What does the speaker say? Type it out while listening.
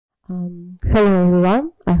Hello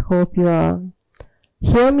everyone, I hope you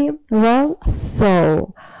hear me well.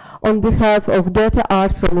 So, on behalf of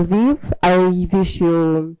DataArt from Lviv, I wish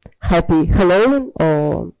you happy Halloween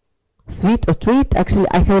or sweet or treat. Actually,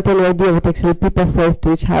 I haven't any idea what actually people say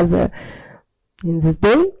to each other in this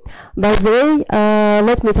day. By the way,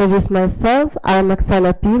 let me introduce myself. I'm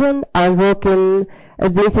Oksana Piven. I'm working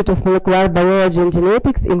at the Institute of Molecular Biology and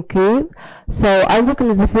Genetics in Kyiv. So I'm working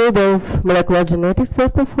in the field of molecular genetics,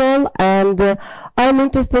 first of all, and I'm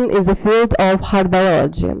interested in the field of heart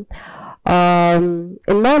biology. In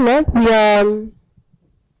my lab, we are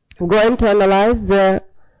going to analyze the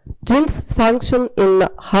gene function in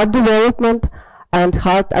heart development and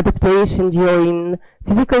heart adaptation during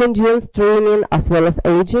physical endurance training as well as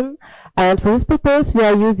aging. And for this purpose, we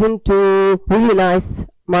are using two really nice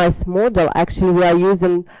mice model. Actually, we are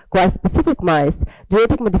using quite specific mice,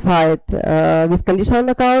 genetic modified with conditional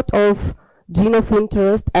knockout of gene of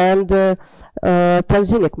interest and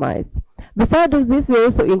transgenic mice. Besides of this, we are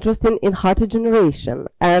also interested in heart regeneration,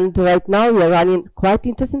 and right now we are running quite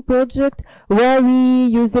interesting project where we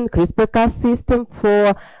using CRISPR-Cas system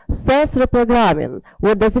for cells reprogramming.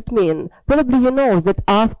 What does it mean? Probably you know that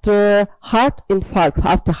after heart infarct,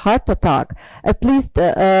 after heart attack, at least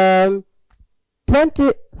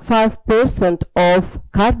 25% of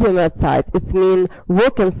cardiomyocytes, it means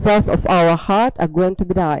working cells of our heart, are going to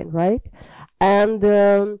be dying, right? And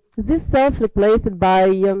these cells replaced by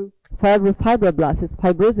fibroblasts,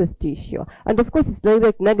 fibrosis tissue, and of course it's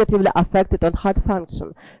negatively affected on heart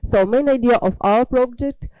function. So main idea of our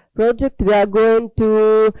project we are going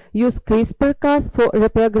to use CRISPR-Cas for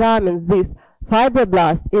reprogramming this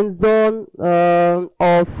fibroblast in zone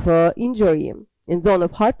of injury, in zone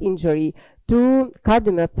of heart injury, to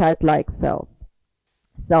cardiomyocyte-like cells.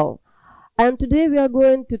 So, and today we are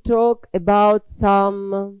going to talk about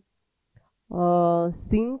some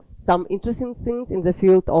some interesting things in the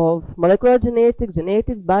field of molecular genetics,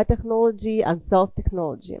 biotechnology, and cell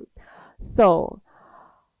technology. So,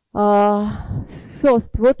 first,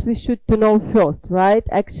 what we should to know first, right?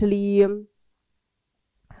 Actually,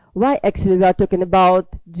 why actually we are talking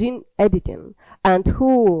about gene editing, and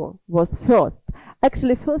who was first?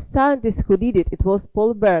 Actually, first scientist who did it, it was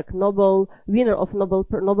Paul Berg, Nobel winner of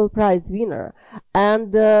Nobel Prize winner,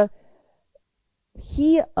 and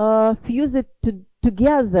he fused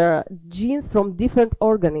together genes from different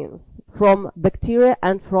organisms, from bacteria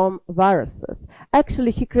and from viruses.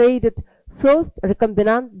 Actually, he created first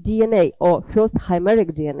recombinant DNA, or first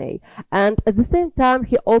chimeric DNA, and at the same time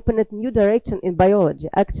he opened a new direction in biology.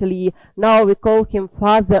 Actually, now we call him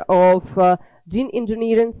father of gene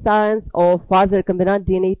engineering science, or father recombinant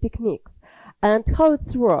DNA techniques. And how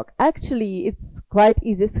it's work? Actually, it's quite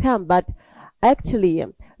easy scheme, but actually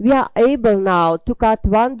we are able now to cut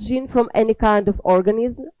one gene from any kind of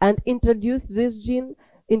organism and introduce this gene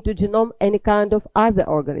into genome any kind of other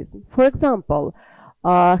organism. For example,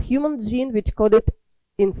 human gene which coded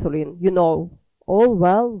insulin. You know all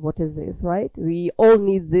well what is this, right? We all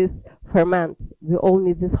need this ferment. We all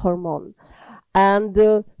need this hormone. And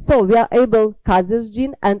so we are able to cut this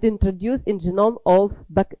gene and introduce in genome of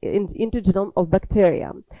into genome of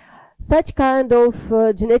bacteria. Such kind of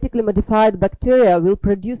genetically modified bacteria will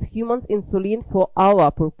produce humans insulin for our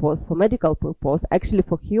purpose, for medical purpose, actually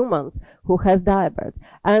for humans who has diabetes.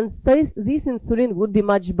 And so this insulin would be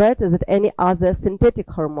much better than any other synthetic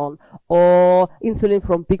hormone or insulin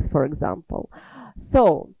from pigs, for example.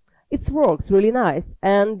 So it works really nice.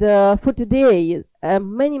 And for today,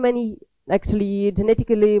 many actually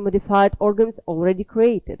genetically modified organisms already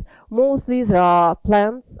created. Mostly there are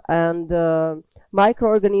plants and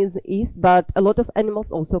microorganisms, but a lot of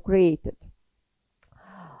animals also created.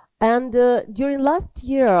 And during last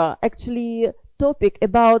year, actually, topic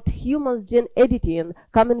about humans gene editing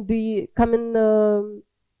coming to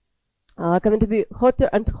be hotter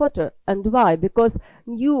and hotter. And why? Because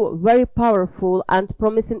new, very powerful and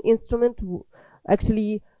promising instrument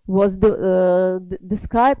actually was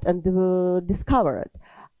described and discovered.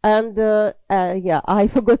 And yeah, I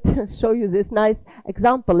forgot to show you this nice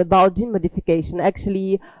example about gene modification.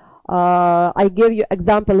 Actually, I gave you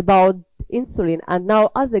example about insulin, and now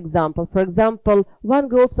other example. For example, one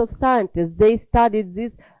group of scientists, they studied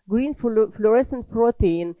this green fluorescent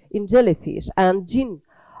protein in jellyfish and gene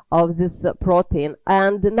of this protein.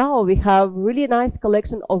 And now we have really nice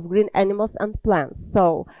collection of green animals and plants.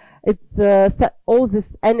 So it's all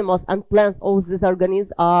these animals and plants, all these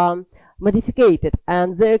organisms are modified,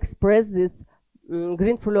 and they express this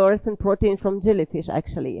green fluorescent protein from jellyfish.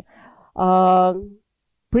 Actually,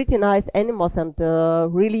 pretty nice animals and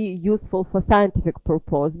really useful for scientific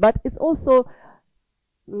purpose. But it's also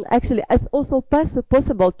actually it's also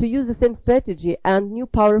possible to use the same strategy and new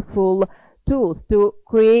powerful tools to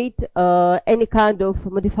create any kind of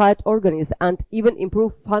modified organism and even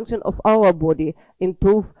improve function of our body,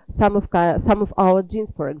 improve some of our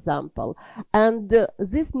genes, for example. And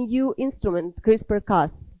this new instrument,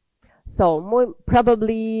 CRISPR-Cas, so more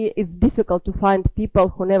probably it's difficult to find people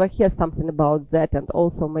who never hear something about that, and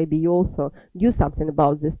also maybe you also do something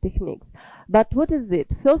about these techniques. But what is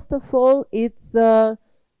it? First of all, it's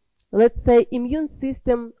let's say immune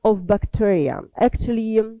system of bacteria.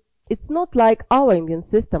 Actually, it's not like our immune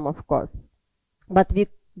system, of course, but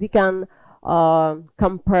we can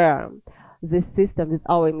compare this system with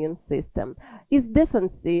our immune system. It's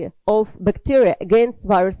defense of bacteria against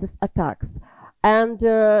viruses attacks. And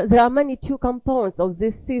there are many two components of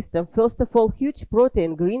this system. First of all, huge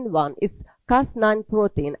protein, green one, is Cas9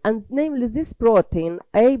 protein, and namely this protein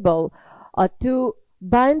able to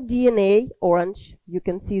bind DNA, orange, you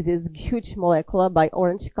can see this huge molecule by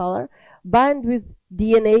orange color, bind with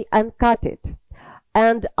DNA and cut it.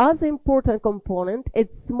 And other important component,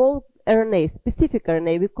 it's small RNA, specific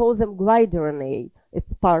RNA, we call them guide RNA,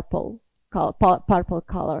 it's purple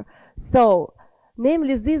color. So,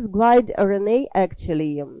 namely, this guide RNA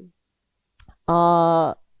actually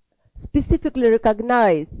specifically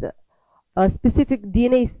recognize specific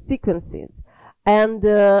DNA sequences and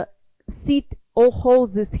sit or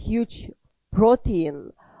hold this huge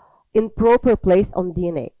protein in proper place on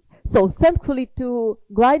DNA. So, thankfully to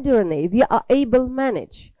guide RNA, we are able to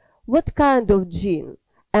manage what kind of gene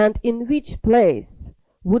and in which place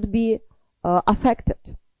would be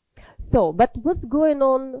affected. So, but what's going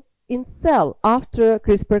on in cell after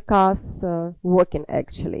CRISPR-Cas working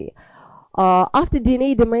actually? After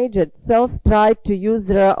DNA damaged, cells try to use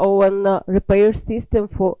their own repair system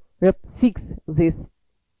for fix this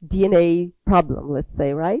DNA problem, let's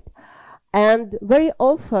say, right? And very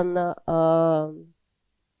often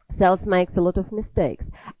cells makes a lot of mistakes.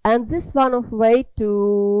 And this one of way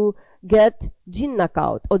to get gene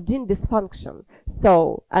knockout or gene dysfunction.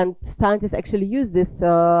 So, and scientists actually use these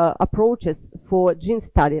approaches for gene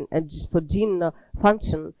studying and for gene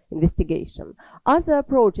function investigation. Other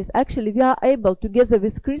approaches, actually, we are able, together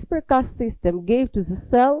with CRISPR-Cas system, give to the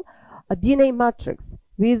cell a DNA matrix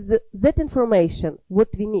with that information, what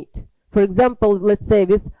we need. For example, let's say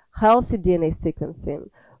with healthy DNA sequencing,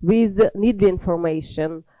 with needed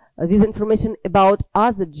information, with information about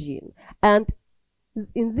other gene. And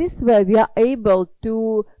in this way, we are able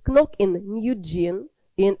to knock in new gene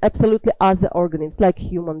in absolutely other organisms, like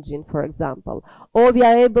human gene, for example. Or we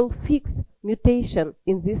are able to fix mutation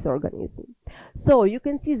in this organism. So you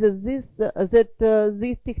can see that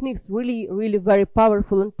these techniques really very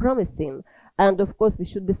powerful and promising. And of course, we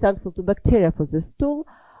should be thankful to bacteria for this tool.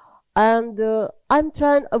 And I'm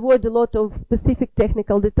trying to avoid a lot of specific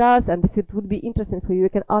technical details, and if it would be interesting for you, you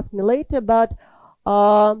can ask me later. But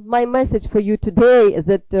my message for you today is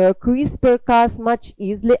that CRISPR-Cas much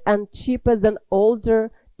easier and cheaper than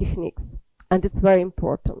older techniques, and it's very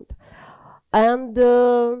important. And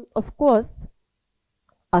of course,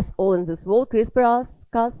 as all in this world,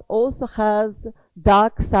 CRISPR-Cas also has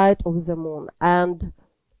dark side of the moon, and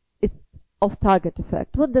it's off-target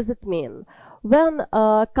effect. What does it mean? When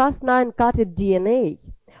Cas9 cutted DNA,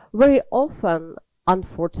 very often,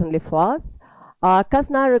 unfortunately for us,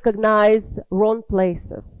 Cas9 recognize wrong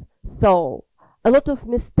places. So, a lot of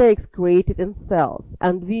mistakes created in cells,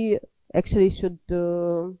 and we actually should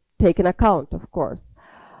take an account, of course.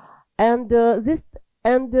 And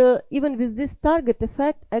even with this target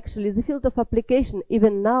effect, actually, the field of application,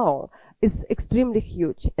 even now, is extremely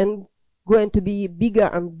huge and going to be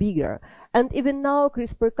bigger and bigger. And even now,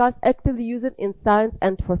 CRISPR-Cas actively used in science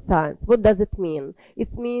and for science. What does it mean?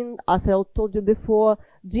 It means, as I told you before,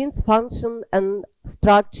 genes function and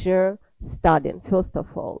structure studying, first of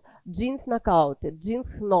all. Genes knockout,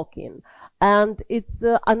 genes knocking. And it's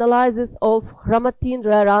analysis of chromatin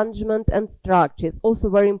rearrangement and structure. It's also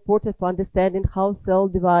very important for understanding how cell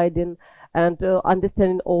dividing and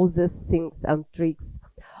understanding all these things and tricks.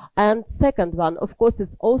 And second one, of course,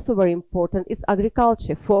 is also very important, is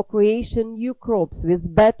agriculture for creation new crops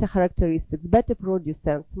with better characteristics, better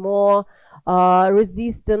producers, more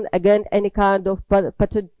resistant against any kind of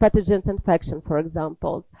pathogen infection, for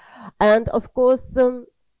example. And of course,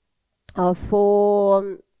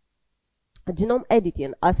 for genome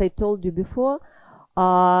editing, as I told you before,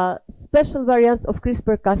 special variants of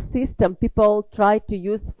CRISPR-Cas system people try to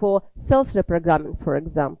use for cells reprogramming, for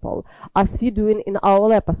example. As we doing in our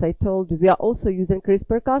lab, as I told you, we are also using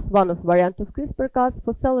CRISPR-Cas, one of variant of CRISPR-Cas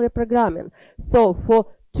for cell reprogramming. So for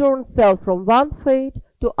turn cell from one fate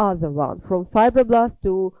to other one, from fibroblast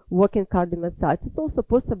to working cardiomyocytes. It's also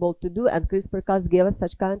possible to do, and CRISPR-Cas gave us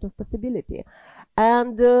such kind of possibility.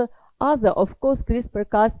 And other, of course,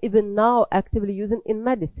 CRISPR-Cas even now actively using in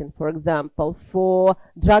medicine, for example, for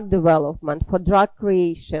drug development, for drug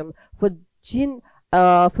creation, for gene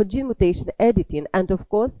mutation editing, and of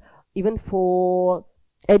course, even for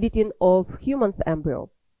editing of humans' embryo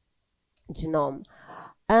genome.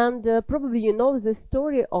 And probably you know this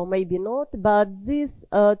story, or maybe not, but these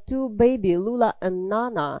two babies, Lula and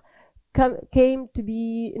Nana, came to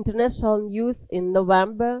be international news in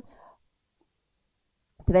November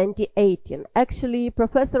 2018. Actually,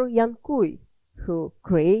 Professor Yan Kui, who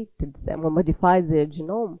created them or modified their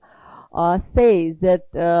genome, says that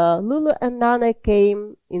Lulu and Nana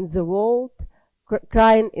came in the world,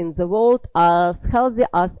 crying in the world, as healthy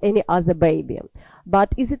as any other baby.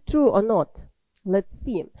 But is it true or not? Let's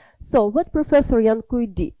see. So what Professor Yan Kui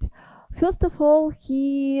did? First of all,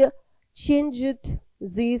 he changed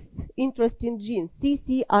this interesting gene,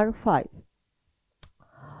 CCR5.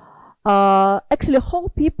 Actually, whole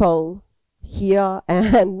people here,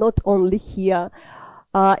 and not only here,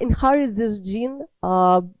 inherit this gene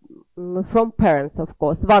from parents, of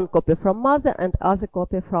course. One copy from mother and other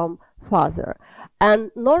copy from father. And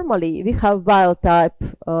normally we have wild type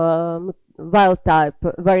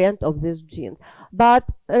variant of this gene. But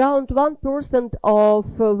around 1%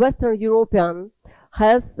 of Western European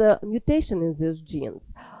has mutation in these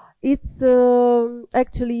genes. It's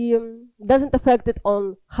actually doesn't affect it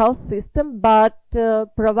on health system, but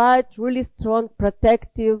provides really strong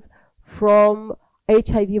protective from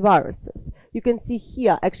HIV viruses. You can see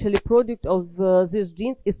here actually product of these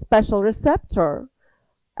genes is special receptor,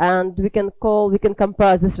 and we can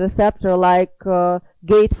compare this receptor like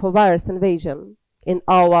gate for virus invasion in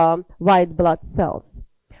our white blood cells.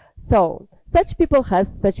 So such people has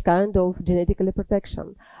such kind of genetically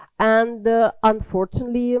protection. And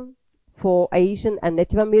unfortunately, for Asian and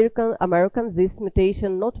Native Americans, this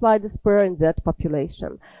mutation not widespread in that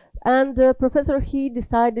population. And Professor He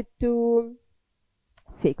decided to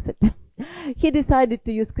fix it. He decided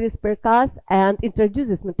to use CRISPR-Cas and introduce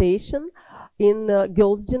this mutation in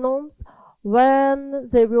girls' genomes when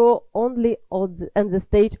they were only on the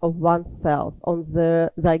stage of one cell, on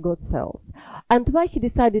the zygote cells. And why he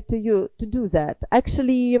decided to do that?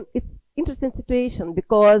 Actually, it's interesting situation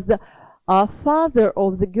because father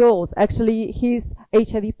of the girls actually he's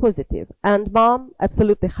HIV positive and mom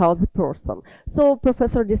absolutely healthy person. So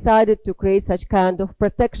professor decided to create such kind of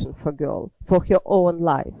protection for girl for her own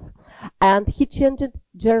life, and he changed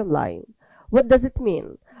germline. What does it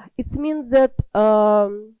mean? It means that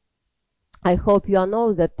I hope you all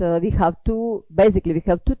know that we have two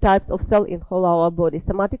types of cell in whole our body.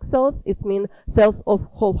 Somatic cells, it means cells of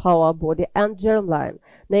whole our body, and germline,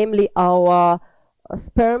 namely our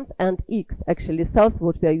sperms and eggs, actually cells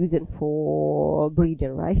what we are using for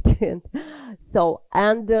breeding, right? And so,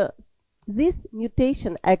 this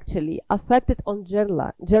mutation actually affected on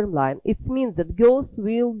germline. It means that girls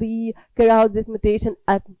will be carry out this mutation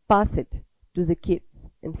and pass it to the kids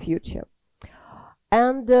in future.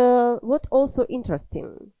 And what also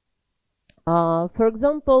interesting, for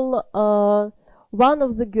example, one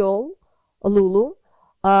of the girl, Lulu,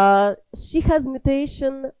 she has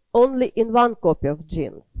mutation only in one copy of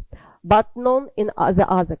genes, but none in the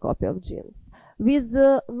other copy of genes. With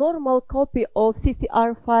the normal copy of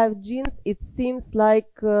CCR5 genes, it seems like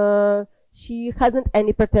she hasn't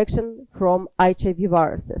any protection from HIV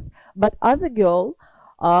viruses. But other girl,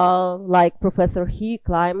 like Professor He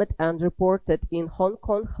climbed and reported in Hong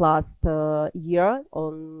Kong last year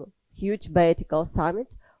on huge bioethical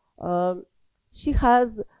summit, she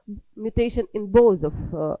has mutation in both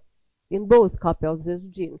copy of this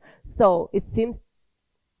gene. So it seems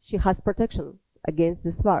she has protection against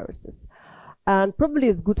these viruses. And probably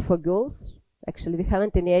it's good for girls. Actually, we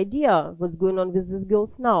haven't any idea what's going on with these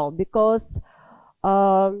girls now, because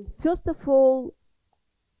first of all,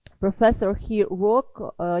 Professor He work,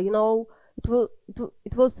 you know,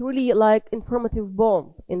 it was really like informative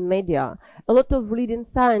bomb in media. A lot of leading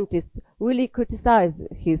scientists really criticize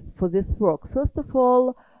for this work. First of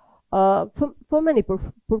all, for many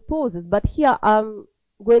purposes, but here I'm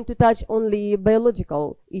going to touch only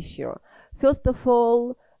biological issue. First of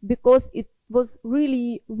all, because it was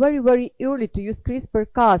really very early to use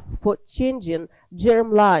CRISPR-Cas for changing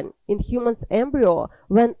germline in humans embryo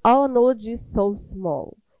when our knowledge is so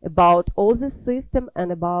small about all the system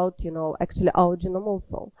and about, you know, actually our genome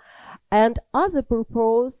also. And other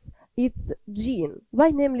purpose, it's gene. Why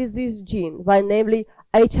namely this gene? Why namely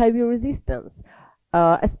HIV resistance?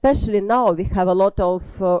 especially now we have a lot of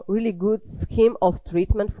really good scheme of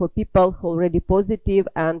treatment for people who are already positive,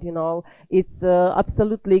 and it's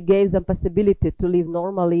absolutely gave them possibility to live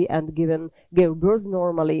normally and give birth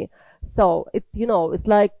normally. So it's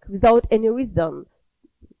like without any reason.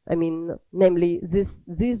 I mean, namely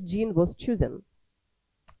this gene was chosen.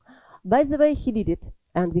 By the way, he did it,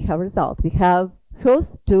 and we have a result. We have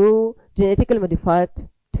first two genetically modified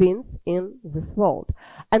twins in this world.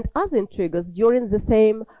 And other intrigues, during the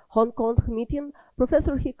same Hong Kong meeting,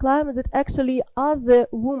 Professor he claimed that actually other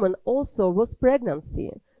woman also was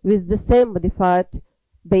pregnancy with the same modified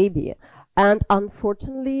baby. And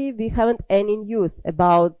unfortunately, we haven't any news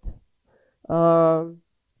about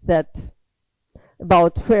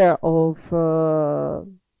about fear of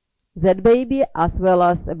that baby, as well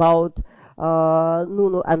as about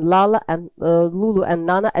Nunu and Lala and Lulu and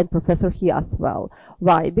Nana and Professor He as well.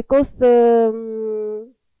 Why? Because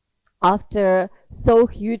after so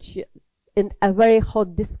huge and a very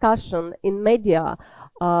hot discussion in media,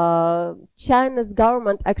 China's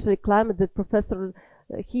government actually claimed that Professor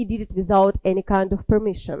He did it without any kind of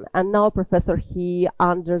permission. And now Professor He,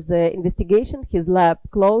 under the investigation, his lab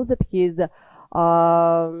closed, his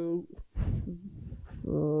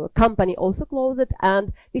company also closed,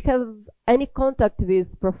 and we have any contact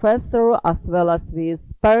with professor as well as with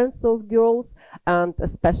parents of girls, and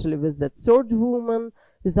especially with the third woman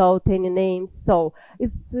without any names. So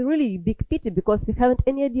it's really big pity, because we haven't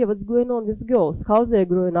any idea what's going on with girls, how they're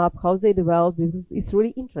growing up, how they develop, because it's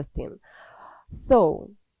really interesting. So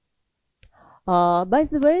by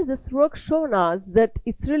the way, this work shown us that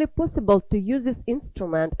it's really possible to use this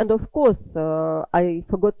instrument. And of course, I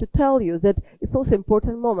forgot to tell you that it's also an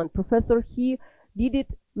important moment. Professor He did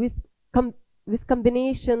it in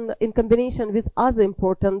combination with other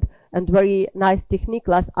important and very nice technique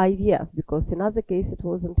as IVF, because in other case it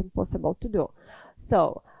wasn't impossible to do.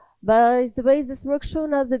 So by the way, this work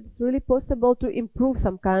shown us that it's really possible to improve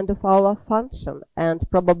some kind of our function and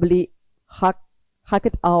probably hack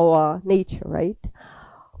it our nature, right?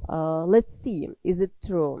 Let's see, is it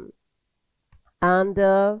true? And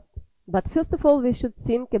but first of all, we should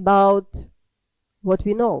think about what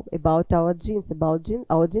we know about our genes, our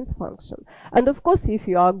genes function. And of course, if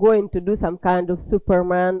you are going to do some kind of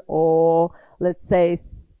Superman, or let's say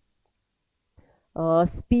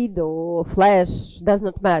speed or flash, does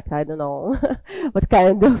not matter, I don't know what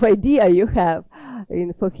kind of idea you have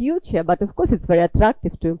for future, but of course it's very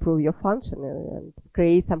attractive to improve your function and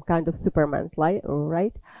create some kind of Superman, right?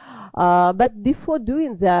 But before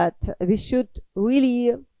doing that, we should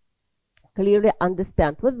really clearly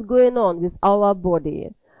understand what's going on with our body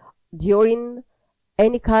during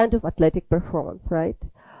any kind of athletic performance, right?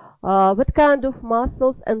 What kind of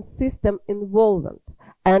muscles and system involvement,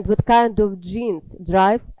 and what kind of genes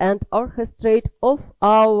drives and orchestrate of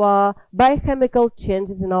our biochemical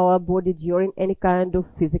changes in our body during any kind of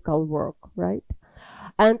physical work, right?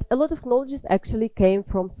 And a lot of knowledge actually came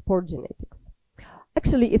from sport genetics.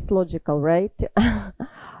 Actually, it's logical, right?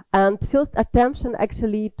 And first attention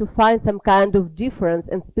actually to find some kind of difference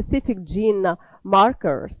in specific gene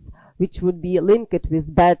markers which would be linked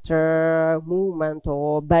with better movement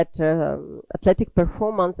or better athletic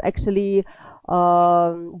performance actually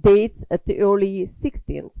dates at the early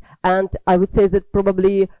 16th. And I would say that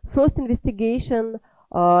probably first investigation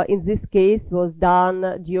in this case was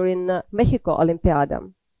done during Mexico Olympiad,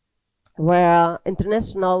 where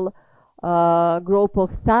international group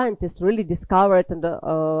of scientists really discovered and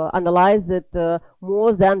analyzed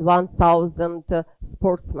more than 1,000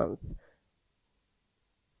 sportsmen.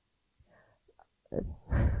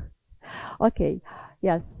 Okay,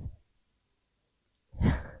 yes.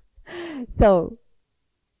 So,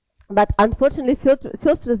 but unfortunately,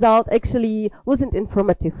 first result actually wasn't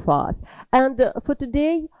informative for us. And for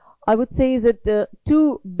today, I would say that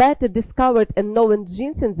two better discovered and known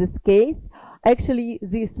genes in this case, actually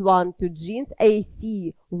these two genes,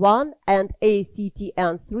 AC1 and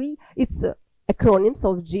ACTN3, it's acronyms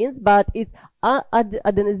of genes, but it's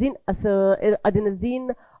adenosine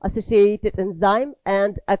associated enzyme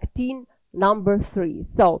and actin number 3.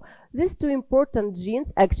 So these two important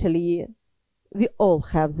genes, actually, we all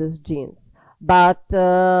have these genes, but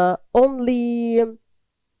only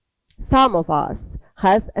some of us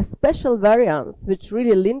has a special variants which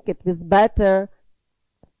really link it with better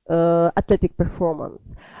athletic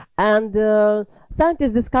performance. And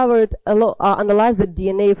scientists discovered analyzed the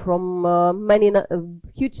DNA from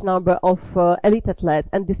huge number of elite athletes,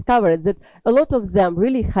 and discovered that a lot of them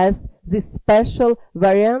really has this special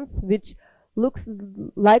variants which looks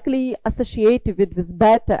likely associated with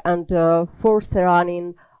better and force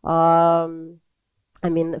running I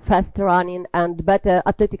mean, faster running and better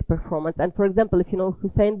athletic performance. And for example, if you know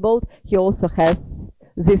Usain Bolt, he also has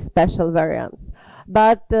these special variants.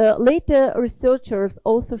 But later researchers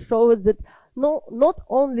also showed that not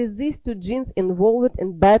only these two genes involved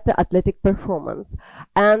in better athletic performance.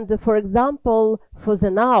 And for example, for the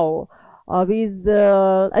now, with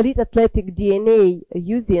elite athletic DNA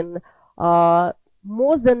using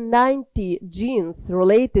more than 90 genes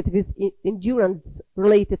related with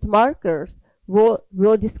endurance-related markers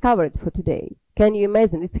were discovered for today. Can you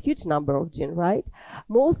imagine? It's a huge number of genes, right?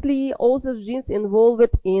 Mostly all those genes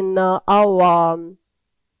involved in our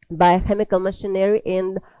biochemical machinery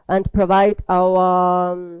and provide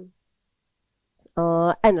our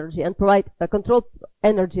energy and provide control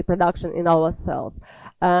energy production in our cells.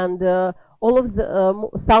 And all of the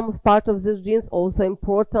some part of these genes also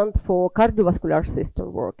important for cardiovascular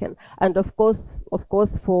system working, and of course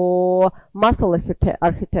for muscle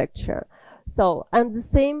architecture. So, and the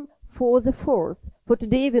same for the force. For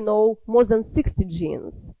today we know more than 60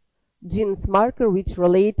 genes marker which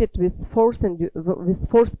related with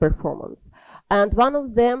force performance. And one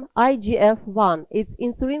of them, IGF-1, it's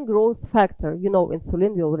insulin growth factor. You know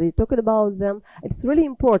insulin, we already talked about them. It's really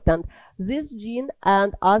important. This gene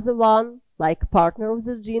and other one, like partner of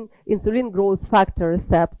this gene, insulin growth factor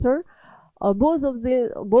receptor, both of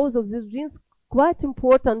these genes quite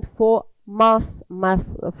important for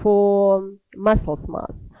for muscles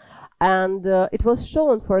mass. And it was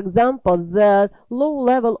shown, for example, that low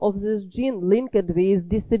level of this gene linked with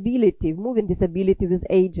disability, moving disability with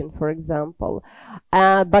aging, for example.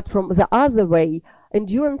 But from the other way,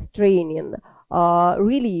 endurance training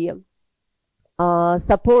really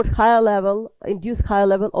support higher level, induce higher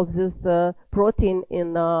level of this protein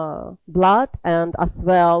in blood, and as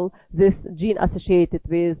well this gene associated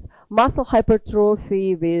with muscle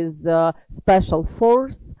hypertrophy, with special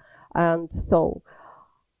force, and so.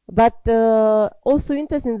 But also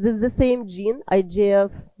interesting, this is the same gene,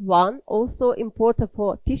 IGF-1, also important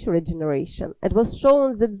for tissue regeneration. It was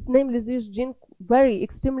shown that, namely, this gene very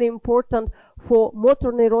extremely important for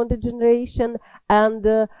motor neuron degeneration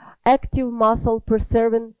and active muscle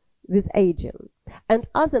preserving with aging. And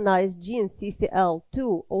other nice gene,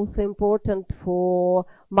 CCL2, also important for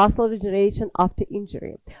muscle regeneration after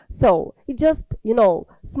injury. So it just, you know,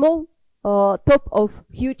 small top of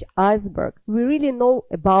huge iceberg. We really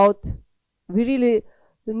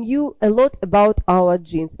knew a lot about our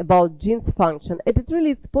genes, about genes function. And it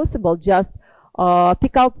really is possible just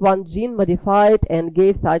pick up one gene, modify it, and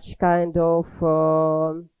give such kind of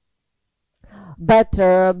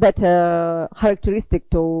better characteristic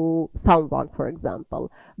to someone, for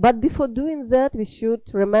example. But before doing that, we should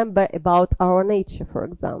remember about our nature, for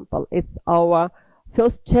example. It's our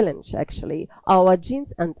first challenge, actually, our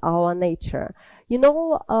genes and our nature. You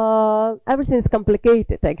know, everything is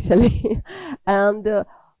complicated, actually. And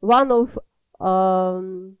one of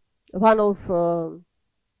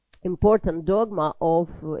important dogma of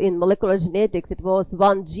in molecular genetics, it was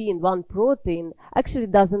one gene, one protein, actually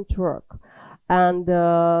doesn't work. And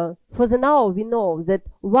for the now, we know that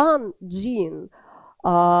one gene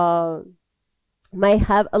may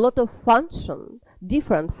have a lot of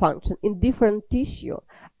different function in different tissue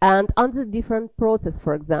and under different process,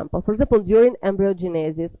 for example. For example, during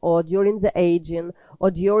embryogenesis or during the aging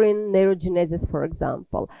or during neurogenesis, for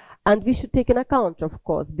example. And we should take an account, of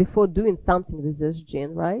course, before doing something with this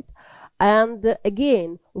gene, right? And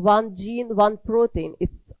again, one gene, one protein,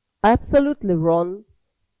 it's absolutely wrong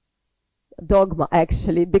dogma,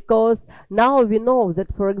 actually, because now we know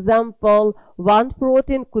that, for example, one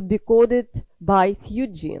protein could be coded by few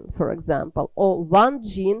genes, for example, or one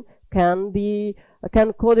gene can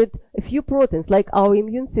code it a few proteins, like our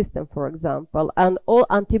immune system, for example, and all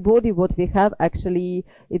antibody what we have, actually,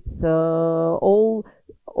 it's all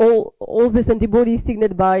this antibody is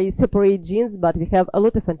signaled by separate genes, but we have a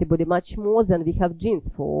lot of antibody, much more than we have genes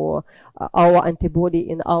for our antibody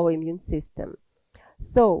in our immune system.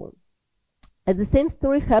 So, and the same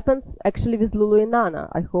story happens actually with Lulu and Nana.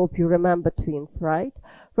 I hope you remember twins, right?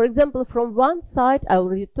 For example, from one side, I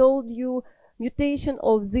already told you, mutation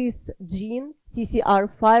of this gene,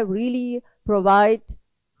 CCR5, really provide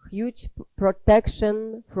huge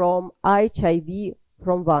protection from HIV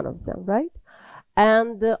from one of them, right?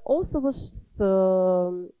 And also was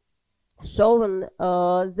shown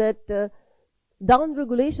that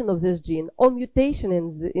downregulation of this gene or mutation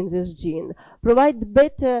in this gene provide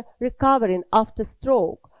better recovery after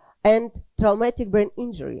stroke and traumatic brain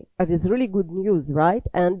injury. It is really good news, right?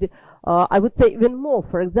 And I would say even more.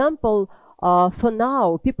 For example, for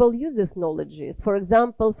now, people use these knowledges. For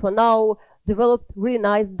example, for now, developed really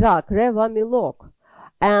nice drug, Revamilok.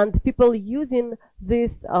 and people using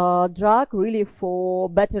this drug really for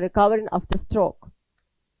better recovery after stroke.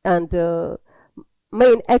 And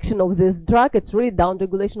main action of this drug, it's really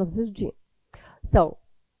downregulation of this gene. So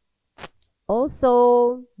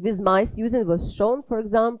also with mice using, it was shown, for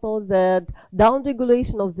example, that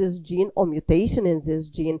downregulation of this gene or mutation in this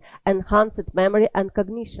gene enhanced memory and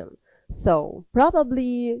cognition. So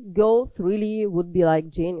probably girls really would be like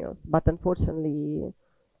genius, but unfortunately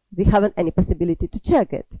we haven't any possibility to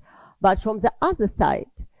check it. But from the other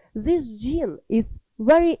side, this gene is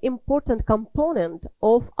very important component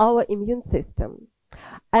of our immune system.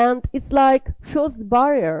 And it's like first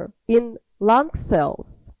barrier in lung cells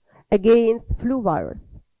against flu virus.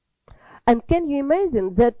 And can you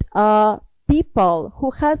imagine that people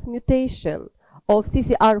who has mutation of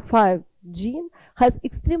CCR5 gene has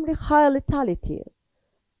extremely high lethality?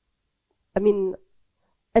 I mean,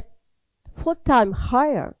 at 4 times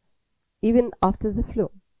higher even after the flu.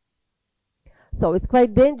 So it's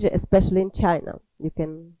quite dangerous, especially in China. You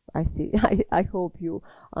can, I hope you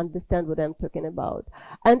understand what I'm talking about.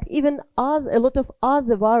 And even a lot of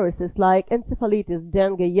other viruses like encephalitis,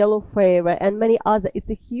 dengue, yellow fever, and many other,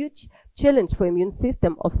 it's a huge challenge for immune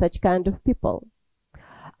system of such kind of people.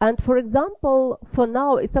 And for example, for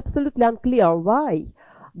now, it's absolutely unclear why,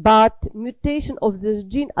 but mutation of this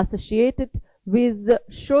gene associated with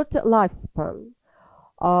shorter lifespan.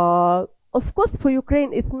 Of course, for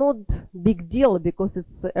Ukraine, it's not big deal because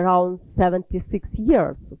it's around 76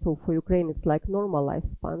 years. So for Ukraine, it's like normal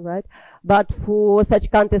lifespan, right? But for such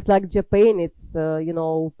countries like Japan, it's, you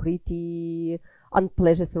know, pretty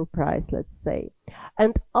unpleasant surprise, let's say.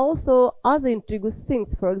 And also other intriguing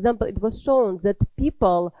things. For example, it was shown that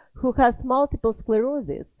people who has multiple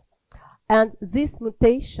sclerosis and this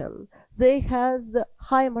mutation, they has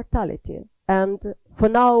high mortality. And for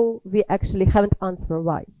now, we actually haven't answered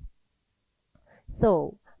why.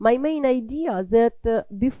 So my main idea that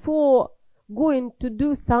before going to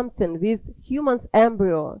do something with humans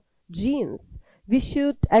embryo genes, we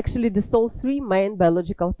should actually solve 3 main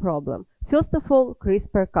biological problems. First of all,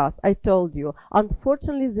 CRISPR-Cas. I told you,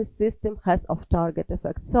 unfortunately, this system has off-target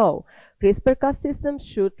effects. So CRISPR-Cas system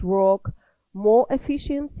should work more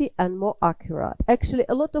efficiency and more accurate. Actually,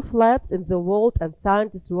 a lot of labs in the world and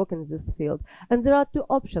scientists work in this field. And there are 2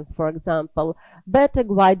 options, for example, better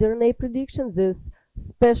guide RNA prediction, this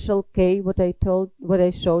special K, what I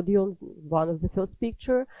showed you on one of the first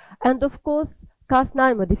picture, and of course,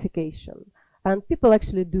 Cas9 modification. And people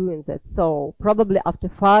actually doing that. So probably after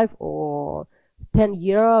 5 or 10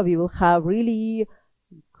 years, we will have really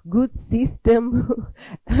good system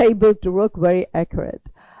able to work very accurate.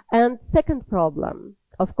 And second problem,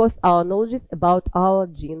 of course, our knowledge about our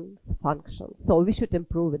genes function. So we should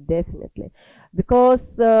improve it definitely,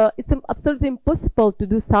 because it's absolutely impossible to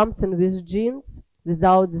do something with genes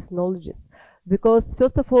without this knowledge. Because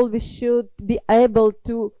first of all, we should be able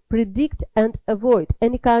to predict and avoid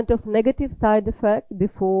any kind of negative side effect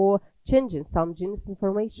before changing some genes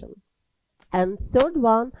information. And third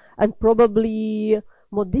one, and probably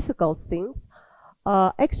more difficult things,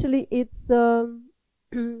 actually it's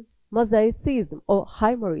mosaicism or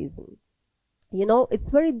chimerism. You know,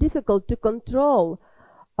 it's very difficult to control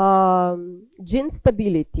gene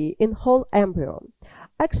stability in whole embryo.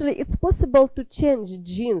 Actually, it's possible to change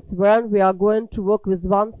genes when we are going to work with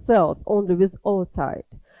one cells, only with oocyte.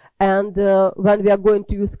 And when we are going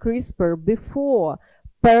to use CRISPR before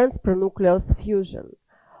parents pronucleus fusion,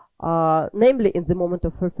 namely in the moment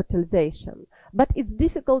of fertilization. But it's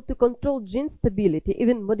difficult to control gene stability,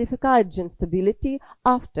 even modified gene stability,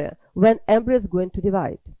 after, when embryo is going to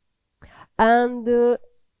divide. And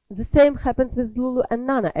the same happens with Lulu and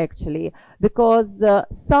Nana, actually, because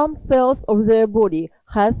some cells of their body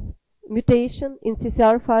has mutation in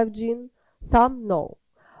CCR5 gene, some no.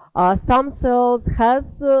 Some cells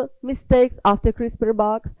has mistakes after CRISPR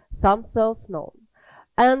bugs, some cells no.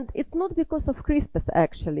 And it's not because of CRISPR,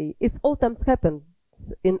 actually. It's all times happens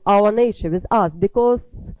in our nature with us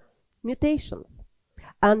because mutations.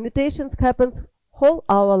 And mutations happens whole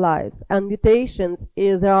our lives. And mutations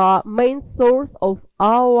is our main source of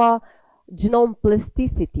our genome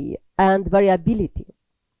plasticity and variability.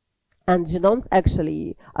 And genomes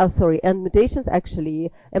actually, and mutations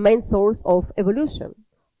actually a main source of evolution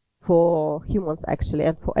for humans actually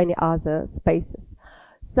and for any other species.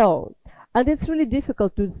 So, and it's really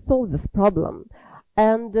difficult to solve this problem.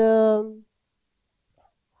 And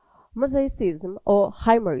mosaicism or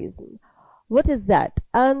chimerism, what is that?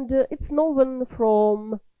 And it's known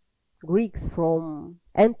from Greeks, from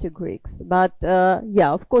anti-Greeks. But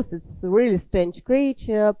yeah, of course, it's a really strange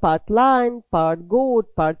creature, part lion, part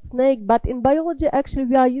goat, part snake. But in biology, actually,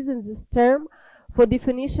 we are using this term for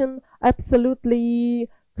definition absolutely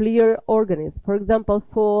clear organisms. For example,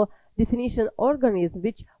 for definition organisms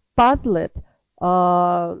which puzzled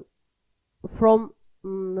from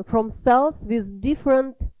cells with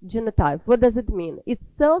different genotype. What does it mean? It's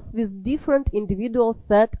cells with different individual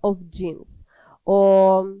set of genes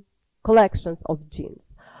or collections of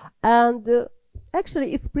genes. And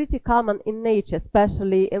actually it's pretty common in nature,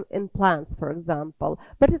 especially in plants, for example.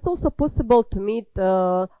 But it's also possible to meet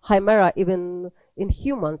chimera even in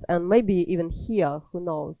humans, and maybe even here, who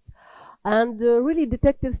knows. And really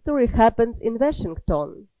detective story happens in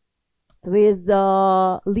Washington with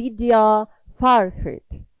Lydia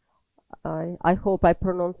Farhrit. I hope I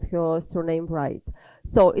pronounced her surname right.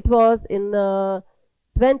 So it was in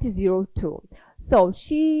 2002. So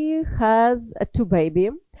she has a 2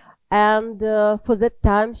 baby, and for that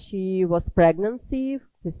time she was pregnancy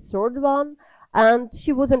with third one, and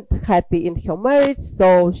she wasn't happy in her marriage,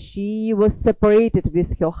 so she was separated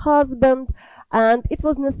with her husband, and it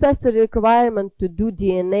was necessary requirement to do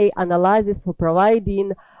DNA analysis for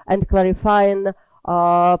providing and clarifying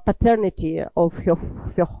paternity of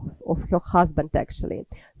her husband, actually.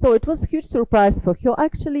 So it was a huge surprise for her,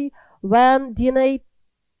 actually, when DNA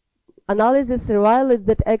analysis revealed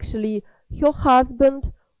that actually her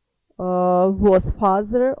husband was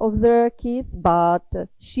father of their kids, but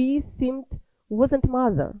she wasn't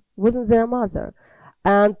their mother.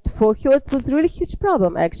 And for her it was really huge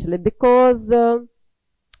problem, actually, because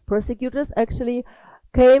prosecutors actually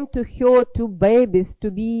came to her 2 babies to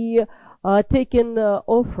be taken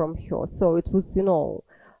off from her. So it was, you know,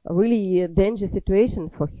 a really dangerous situation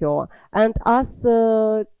for her. And as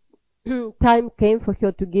time came for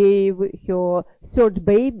her to give her 3rd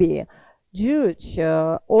baby, judge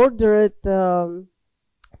ordered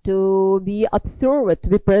to be observed, to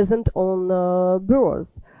be present on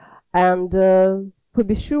birth, and to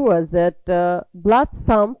be sure that blood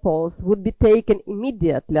samples would be taken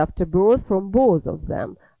immediately after birth from both of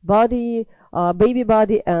them, baby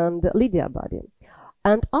body and Lydia body.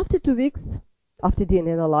 And after 2 weeks after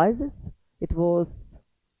DNA analysis, it was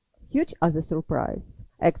huge as a surprise.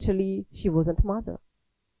 Actually, she wasn't mother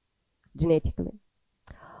genetically.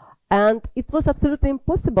 And it was absolutely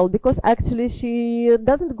impossible because actually she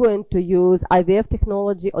doesn't going to use IVF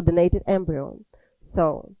technology or donated embryo.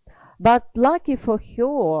 So, but lucky for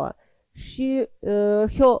her,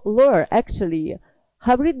 her lawyer actually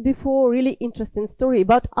have read before really interesting story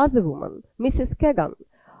about other woman, Mrs. Kagan.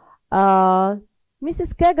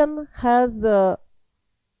 Mrs. Kagan has a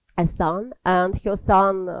son, and her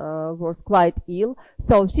son was quite ill,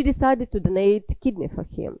 so she decided to donate kidney for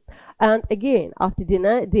him. And again, after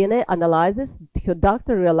DNA analysis, her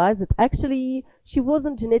doctor realized that actually she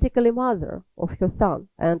wasn't genetically mother of her son,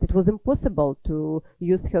 and it was impossible to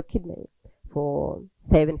use her kidney for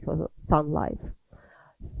saving her son's life.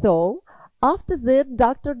 So after that,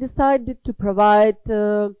 doctor decided to provide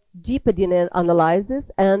deeper DNA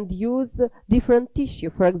analysis and use different tissue,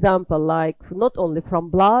 for example, like not only from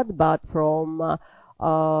blood, but from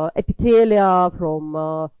epithelia, from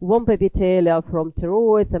womb epithelia, from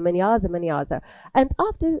thyroids, and many other. And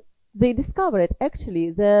after they discovered actually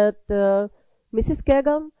that Mrs.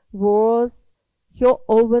 Kagan was her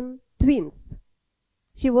own twins.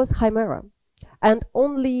 She was chimera, and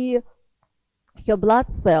only her blood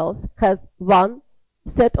cells has 1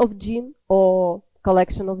 set of gene or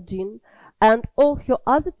collection of gene, and all her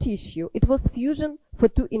other tissue, it was fusion for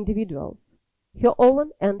 2 individuals, her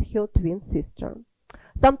own and her twin sister.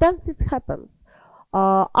 Sometimes it happens.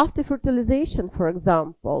 After fertilization, for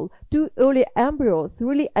example, 2 early embryos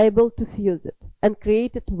really able to fuse it and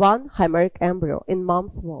created 1 chimeric embryo in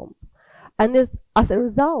mom's womb. And as a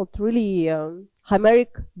result, really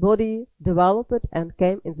chimeric body developed and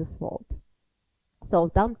came in this world.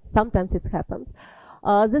 So sometimes it happens.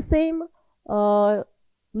 The same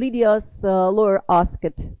Lydia's lawyer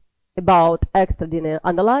asked about extra DNA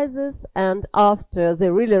analysis, and after they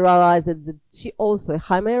really realized that she also a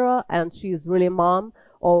chimera and she is really mom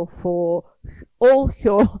for all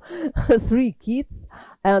her 3 kids,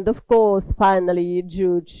 and of course finally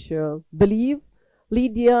judge believed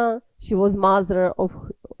Lydia, she was mother of,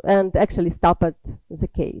 and actually stopped the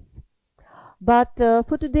case. But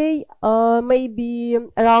for today, maybe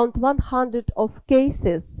around 100 of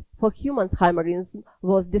cases for human chimerism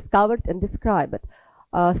was discovered and described.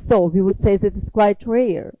 So we would say that it's quite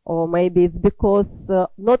rare, or maybe it's because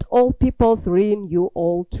not all people really knew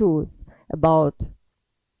all truths about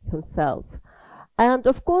himself. And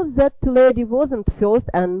of course that lady wasn't first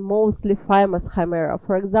and mostly famous chimera.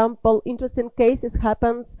 For example, interesting cases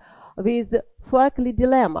happens with Fuakli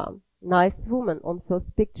dilemma, nice woman on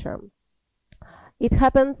first picture. It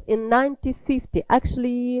happens in 1950.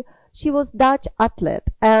 Actually, she was Dutch athlete,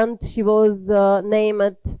 and she was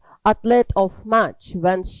named athlete of match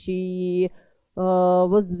when she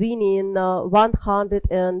was winning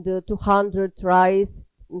 100 and 200 race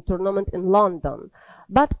tournament in London.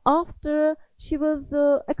 But after she was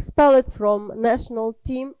expelled from national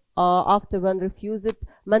team after when refused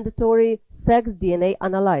mandatory sex DNA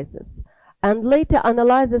analysis. And later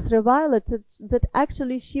analysis revealed that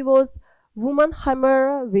actually she was woman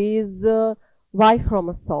chimera with Y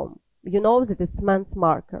chromosome. You know that it's man's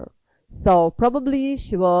marker. So probably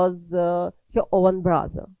she was her own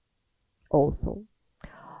brother also.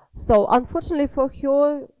 So unfortunately for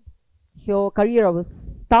her, her career was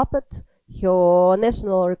stopped. Her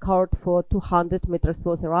national record for 200 meters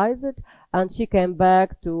was erased, and she came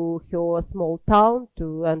back to her small town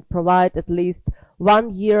and provide at least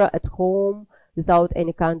 1 year at home without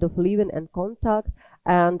any kind of living and contact.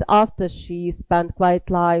 And after she spent very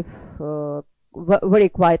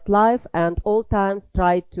quiet life, and all times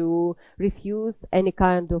tried to refuse any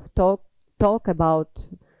kind of talk about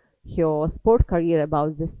her sport career,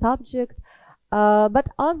 about this subject. But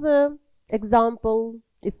other example,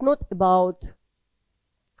 it's not about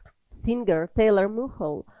singer Taylor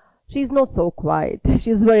Muchel. She's not so quiet.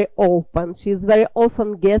 She's very open. She's very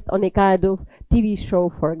often guest on a kind of TV show,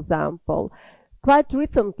 for example. Quite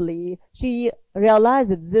recently, she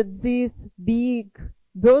realized that this big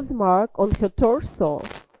birthmark on her torso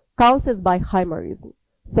caused by chimerism.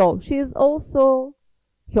 So she is also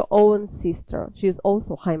her own sister. She is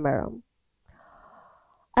also chimera.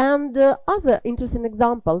 And other interesting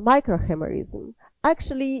example, microchimerism.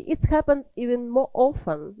 Actually, it happens even more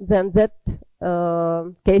often than that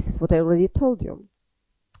cases what I already told you.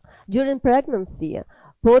 During pregnancy,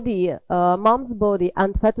 mom's body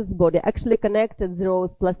and fetus body actually connected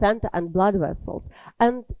those placenta and blood vessels,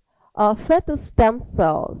 and fetus stem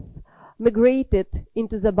cells migrated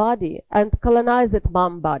into the body and colonized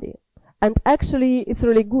mom body. And actually, it's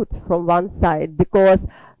really good from one side, because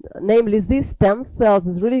namely these stem cells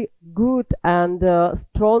is really good and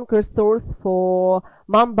strong resource for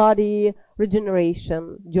mom body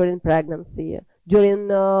regeneration during pregnancy, during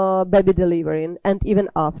baby delivery, and even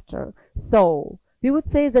after. So we would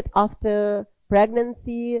say that after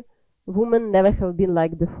pregnancy, women never have been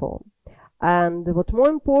like before. And what more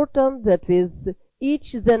important, that with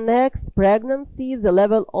each the next pregnancy, the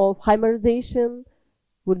level of chimerization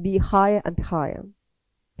would be higher and higher.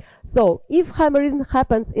 So if chimerism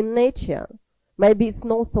happens in nature, maybe it's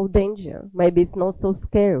not so dangerous, maybe it's not so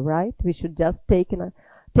scary, right? We should just take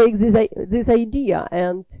this idea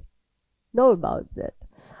and know about that.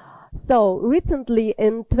 So recently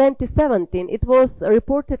in 2017, it was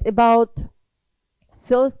reported about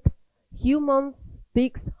first humans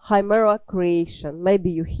pigs chimera creation.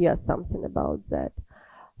 Maybe you hear something about that.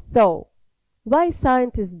 So why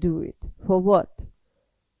scientists do it? For what?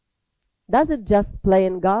 Does it just play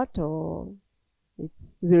in God, or we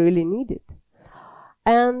really need it?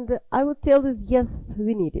 And I would tell you, yes,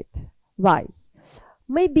 we need it. Why?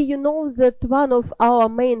 Maybe you know that one of our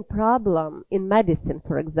main problem in medicine,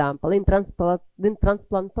 for example, in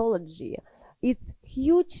transplantology, it's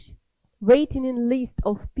huge waiting list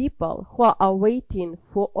of people who are waiting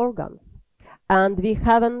for organs. And we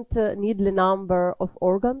haven't needly number of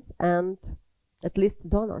organs and at least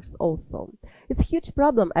donors also. It's a huge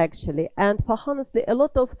problem actually, and for honestly a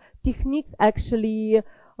lot of techniques actually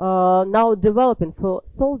now developing for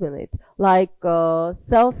solving it, like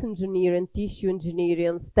cells engineering, tissue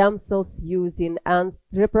engineering, stem cells using, and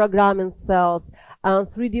reprogramming cells, and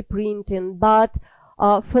 3D printing. But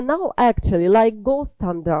for now actually, like gold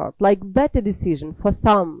standard, like better decision for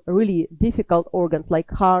some really difficult organs like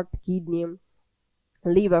heart, kidney,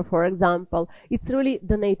 liver, for example, it's really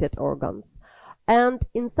donated organs. And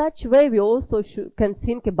in such way, we also can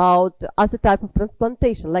think about other type of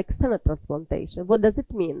transplantation, like xenotransplantation. What does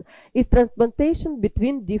it mean? It's transplantation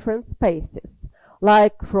between different species,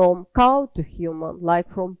 like from cow to human, like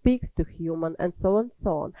from pigs to human, and so on and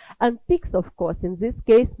so on. And pigs, of course, in this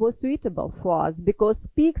case, more suitable for us, because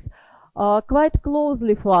pigs are quite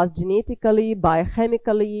closely for us genetically,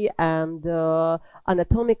 biochemically, and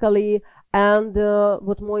anatomically, and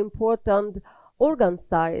what more important, organ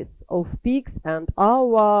size of pigs and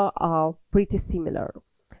our are pretty similar.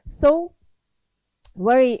 So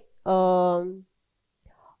very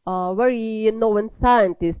known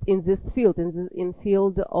scientist in this field, in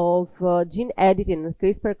field of gene editing and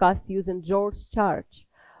CRISPR-Cas using George Church,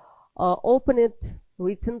 opened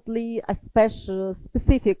recently a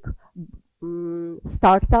specific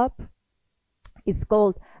startup. It's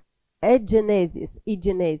called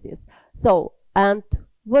eGenesis. So, and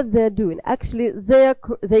what they're doing? Actually, they're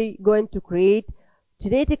going to create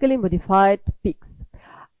genetically modified pigs.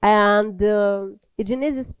 And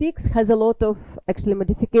geneticist pigs has a lot of actually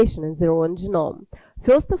modification in their own genome.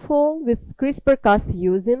 First of all, with CRISPR-Cas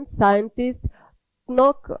using, scientists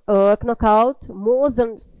knock out more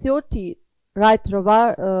than 30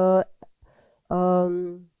 retroviruses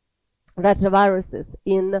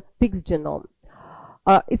in pig's genome.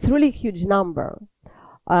 It's really a huge number.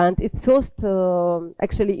 And it's first,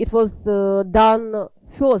 actually, it was done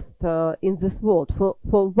first in this world.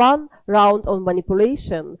 For one round of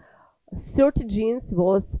manipulation, 30 genes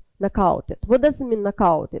was knockouted. What does it mean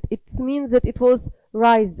knockouted? It means that it was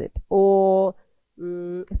reset or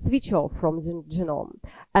switch off from the genome.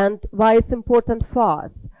 And why it's important for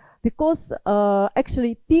us? Because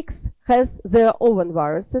actually pigs has their own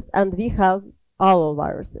viruses and we have our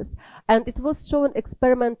viruses. And it was shown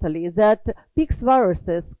experimentally that pigs'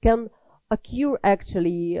 viruses can occur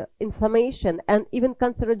actually inflammation and even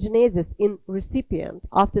cancerogenesis in recipient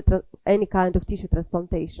after any kind of tissue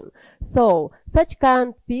transplantation. So such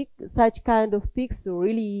kind of pigs are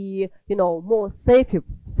really, you know, more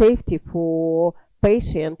safety for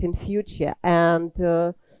patient in future. And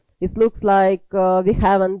it looks like we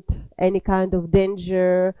haven't any kind of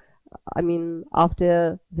danger, I mean,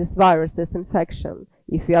 after this virus's infection,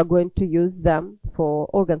 if we are going to use them for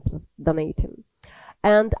organ donating.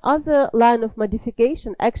 And other line of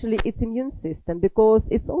modification, actually, it's immune system, because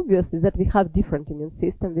it's obviously that we have different immune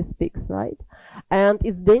system with pigs, right? And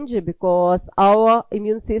it's danger because our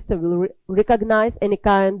immune system will recognize any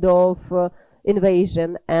kind of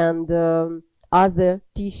invasion and other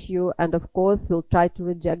tissue, and of course will try to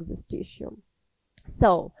reject this tissue.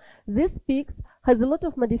 So this pigs has a lot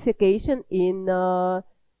of modification in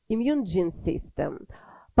immune gene system.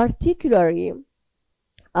 Particularly,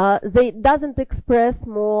 they doesn't express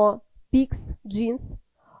more pigs genes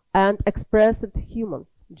and express it humans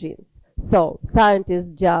genes. So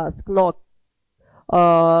scientists just knock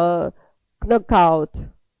out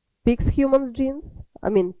pigs humans genes, I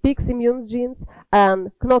mean pigs immune genes,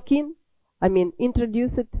 and knock in, I mean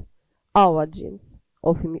introduce it our genes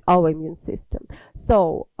of our immune system.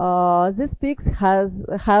 So these pigs have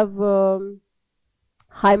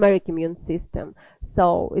chimeric immune system.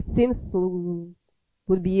 So it seems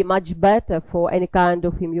would be much better for any kind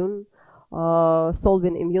of immune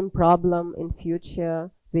solving immune problem in future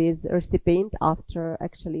with recipient after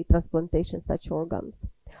actually transplantation such organs.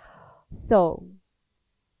 So,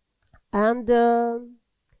 and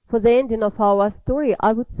for the ending of our story,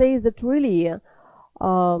 I would say that really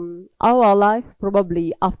our life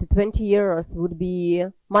probably after 20 years would be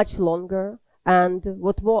much longer, and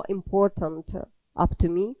what more important up to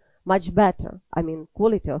me, much better. I mean,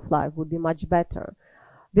 quality of life would be much better,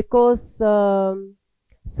 because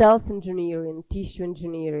cells engineering, tissue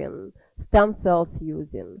engineering, stem cells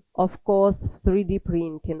using, of course 3D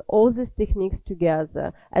printing, all these techniques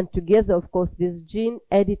together, and together of course with gene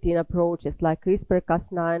editing approaches like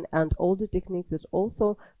CRISPR-Cas9 and all the techniques is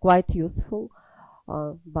also quite useful,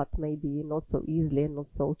 but maybe not so easily and not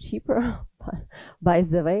so cheaper by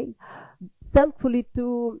the way. Thankfully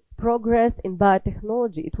to progress in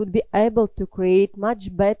biotechnology, it would be able to create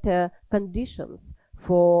much better conditions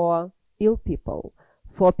for ill people,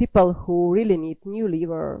 for people who really need new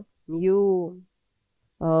liver, new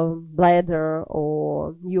bladder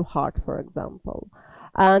or new heart, for example.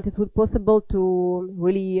 And it would be possible to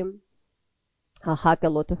really hack a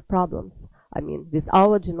lot of problems, I mean, with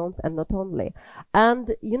our genomes and not only.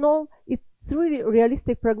 And, you know, it's really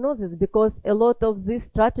realistic prognosis, because a lot of this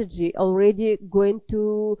strategy already going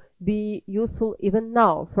to be useful even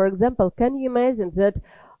now. For example, can you imagine that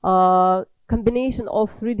combination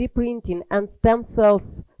of 3D printing and stem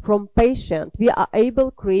cells from patient, we are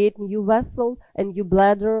able to create new vessel and new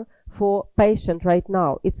bladder for patient right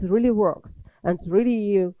now. It really works, and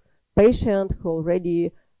really patient who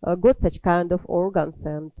already got such kind of organs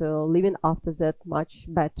and living after that much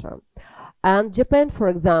better. And Japan, for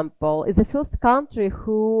example, is the first country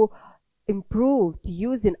who improved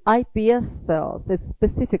using iPS cells, a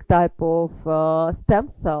specific type of stem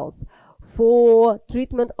cells, for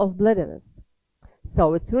treatment of bloodiness.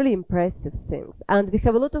 So it's really impressive things. And we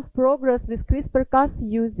have a lot of progress with CRISPR-Cas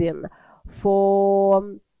using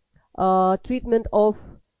for treatment of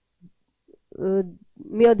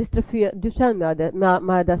myodystrophy, Duchenne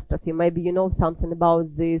myodystrophy. Maybe you know something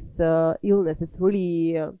about this illness. It's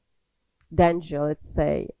really danger, let's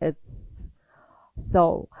say. It's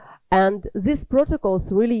so, and these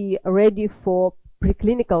protocols really ready for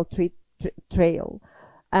preclinical trial.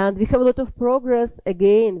 And we have a lot of progress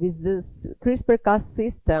again with this CRISPR-Cas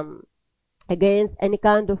system against any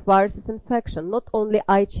kind of viruses infection, not only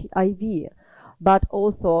HIV, but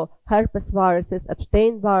also herpes viruses,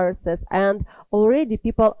 Epstein viruses, and already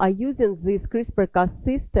people are using this CRISPR-Cas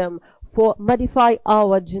system for modify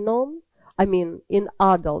our genome, I mean, in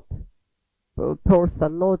adult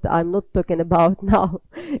person. I'm not talking about now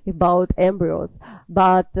about embryos,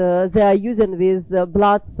 but they are using with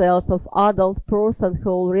blood cells of adult person who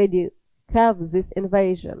already have this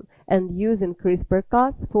invasion and using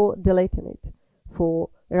CRISPR-Cas for deleting it, for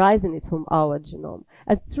erasing it from our genome.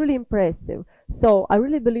 And it's really impressive. So I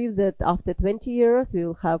really believe that after 20 years we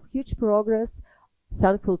will have huge progress,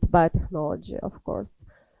 thankful to biotechnology, of course.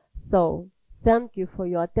 So thank you for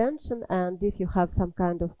your attention, and if you have some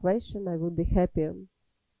kind of question, I would be happy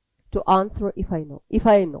to answer if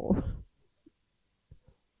I know.